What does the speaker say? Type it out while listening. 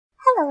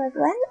Hello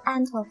everyone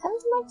and welcome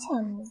to my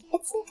channel.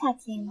 It's me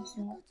Katya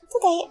here.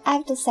 Today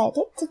I've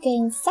decided to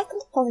gain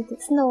second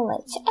politics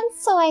knowledge, and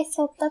so I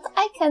thought that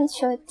I can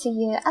show it to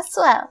you as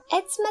well.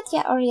 It's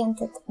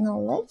media-oriented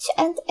knowledge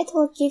and it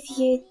will give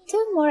you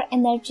 2 more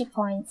energy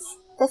points.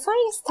 Before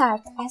you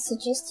start, I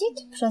suggest you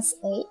to press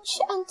H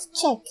and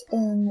check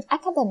in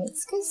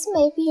academics, cause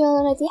maybe you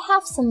already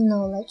have some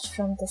knowledge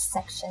from this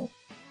section.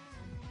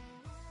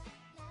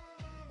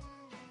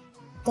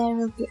 There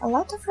will be a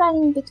lot of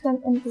running between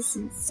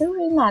NPCs, so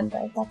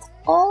remember that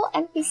all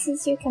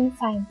NPCs you can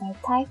find by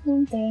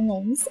typing their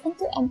names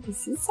into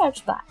NPC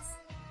search box.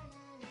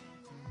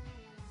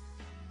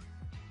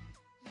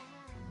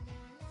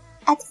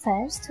 At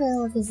first,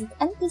 we'll visit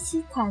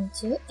NPC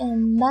Tantu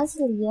in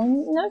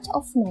Mausoleum north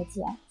of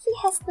Media. He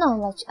has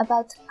knowledge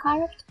about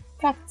corrupt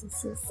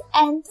practices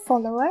and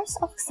followers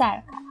of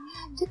Xarka.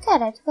 To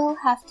get it, we'll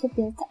have to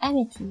build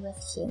amity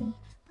with him.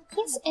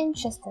 He's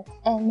interested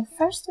in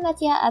First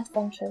Media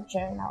Adventure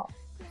Journal.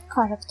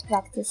 Corrupt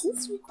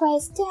practices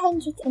requires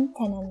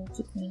 210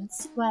 amity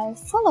points, while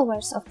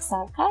followers of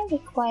Xarka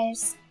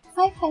requires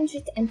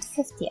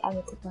 550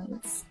 amity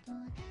points.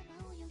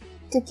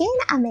 To gain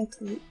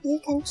amity, you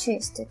can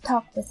choose to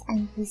talk with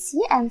NPC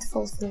and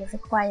fulfill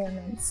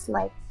requirements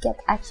like get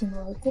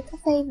accumulated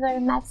favor,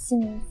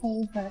 maximum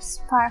favor,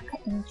 spark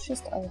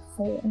interest or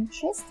fair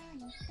interest.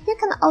 You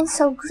can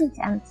also greet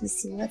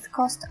NPC with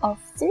cost of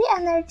 3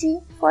 energy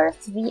for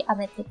 3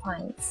 amity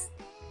points.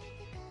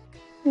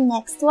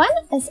 Next one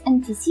is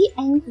NPC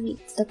Angry,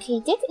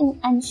 located in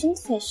Ancient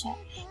Fissure.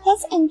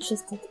 He's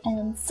interested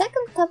in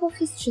second tab of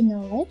history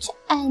knowledge,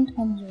 and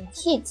when you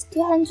hit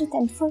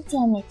 240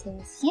 amity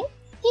with him,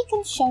 he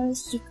can share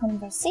with you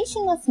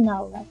conversation of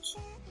knowledge.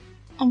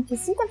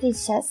 NPC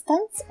Davisha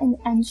stands in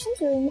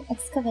Ancient Ruin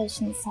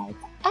excavation site,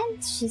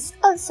 and she's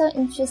also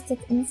interested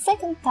in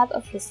second tab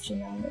of history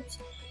knowledge.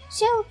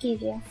 She will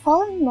give you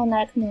Fallen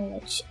Monarch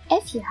knowledge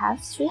if you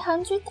have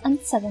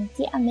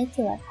 370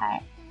 amity with her.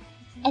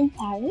 In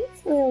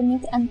Tarif, we will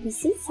meet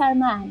NPC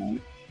Sarma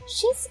Amen.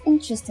 She's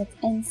interested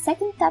in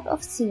second tab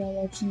of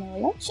theology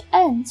knowledge,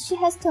 and she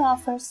has to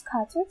offer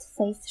Scattered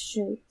Faith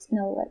Shoot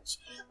knowledge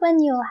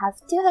when you'll have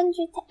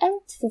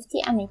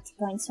 250 amity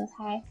points with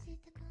her.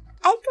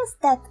 I guess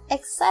that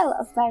Exile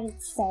of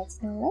Buried Stars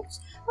knowledge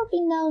will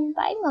be known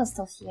by most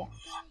of you.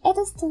 It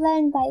is to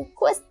learn by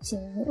quest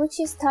chain, which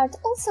you start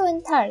also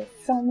in Tarif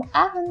from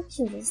Ahon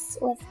Pulis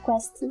with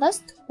quest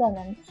Lost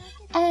Women,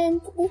 and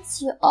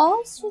leads you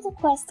all through the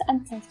quest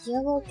until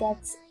you will get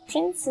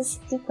Princess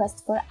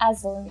request for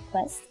Azulin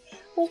quest,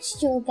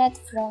 which you'll get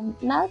from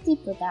Maldi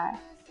Budar.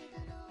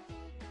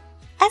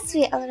 As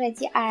we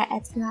already are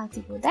at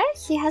Maldi Budar,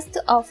 he has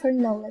to offer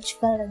knowledge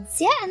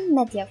Valencia and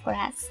Media for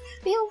us.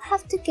 We will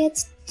have to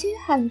get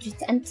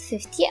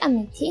 250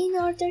 amity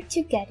in order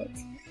to get it.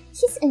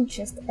 His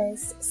interest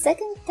is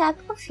second tab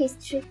of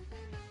history.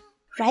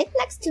 Right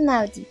next to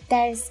Maudi,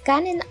 there is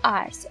Ganin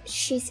Ars.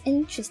 She's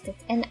interested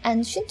in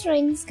Ancient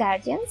Ruins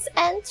Guardians,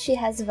 and she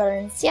has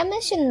Valencia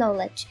mission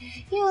knowledge.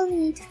 You will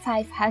need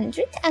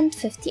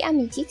 550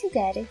 amity to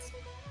get it.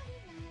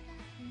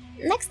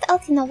 Next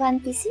Altinova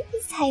NPC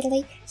is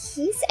Hailey.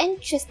 He's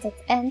interested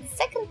in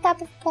second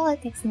tab of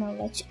politics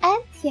knowledge,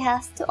 and he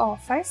has to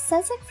offer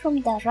Sazak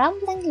from the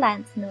Rumbling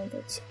Land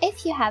knowledge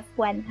if you have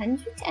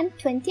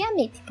 120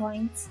 amity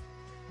points.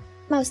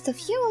 Most of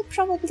you will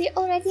probably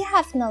already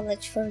have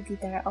knowledge for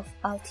Leader of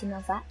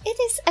Altinova. It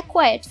is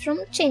acquired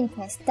from chain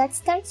quest that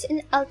starts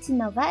in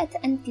Altinova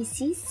at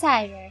NPC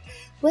Syrer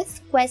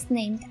with quest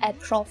named A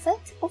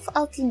Prophet of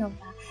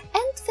Altinova,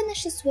 and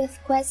finishes with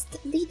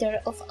quest Leader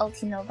of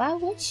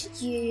Altinova, which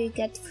you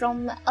get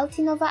from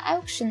Altinova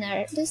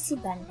auctioneer Lucy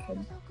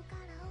Benkin.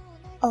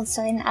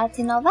 Also in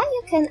Altinova,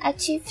 you can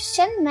achieve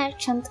Shen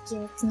Merchant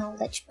Guild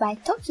knowledge by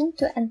talking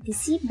to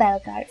NPC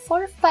Belgar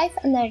for 5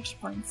 energy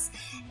points.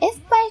 If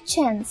by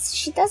chance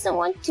she doesn't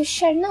want to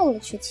share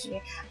knowledge with you,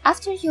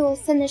 after you will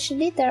finish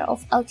Leader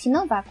of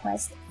Altinova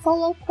quest,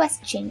 follow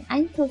quest chain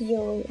until you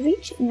will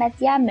reach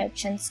Media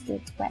Merchant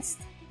Guild quest.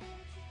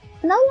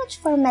 Knowledge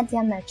for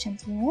Media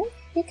Merchant Union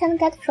you can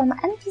get from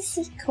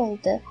NPC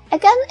Koldu,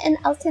 again in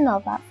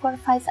Altinova for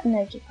 5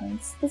 energy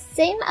points. The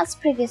same as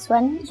previous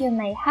one, you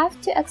may have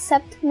to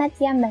accept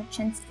Media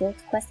Merchant Guild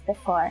quest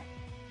before.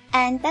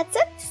 And that's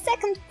it,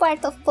 second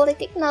part of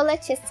politic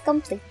knowledge is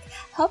complete.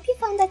 Hope you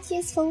found that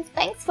useful,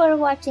 thanks for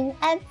watching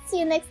and see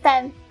you next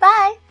time,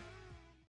 bye!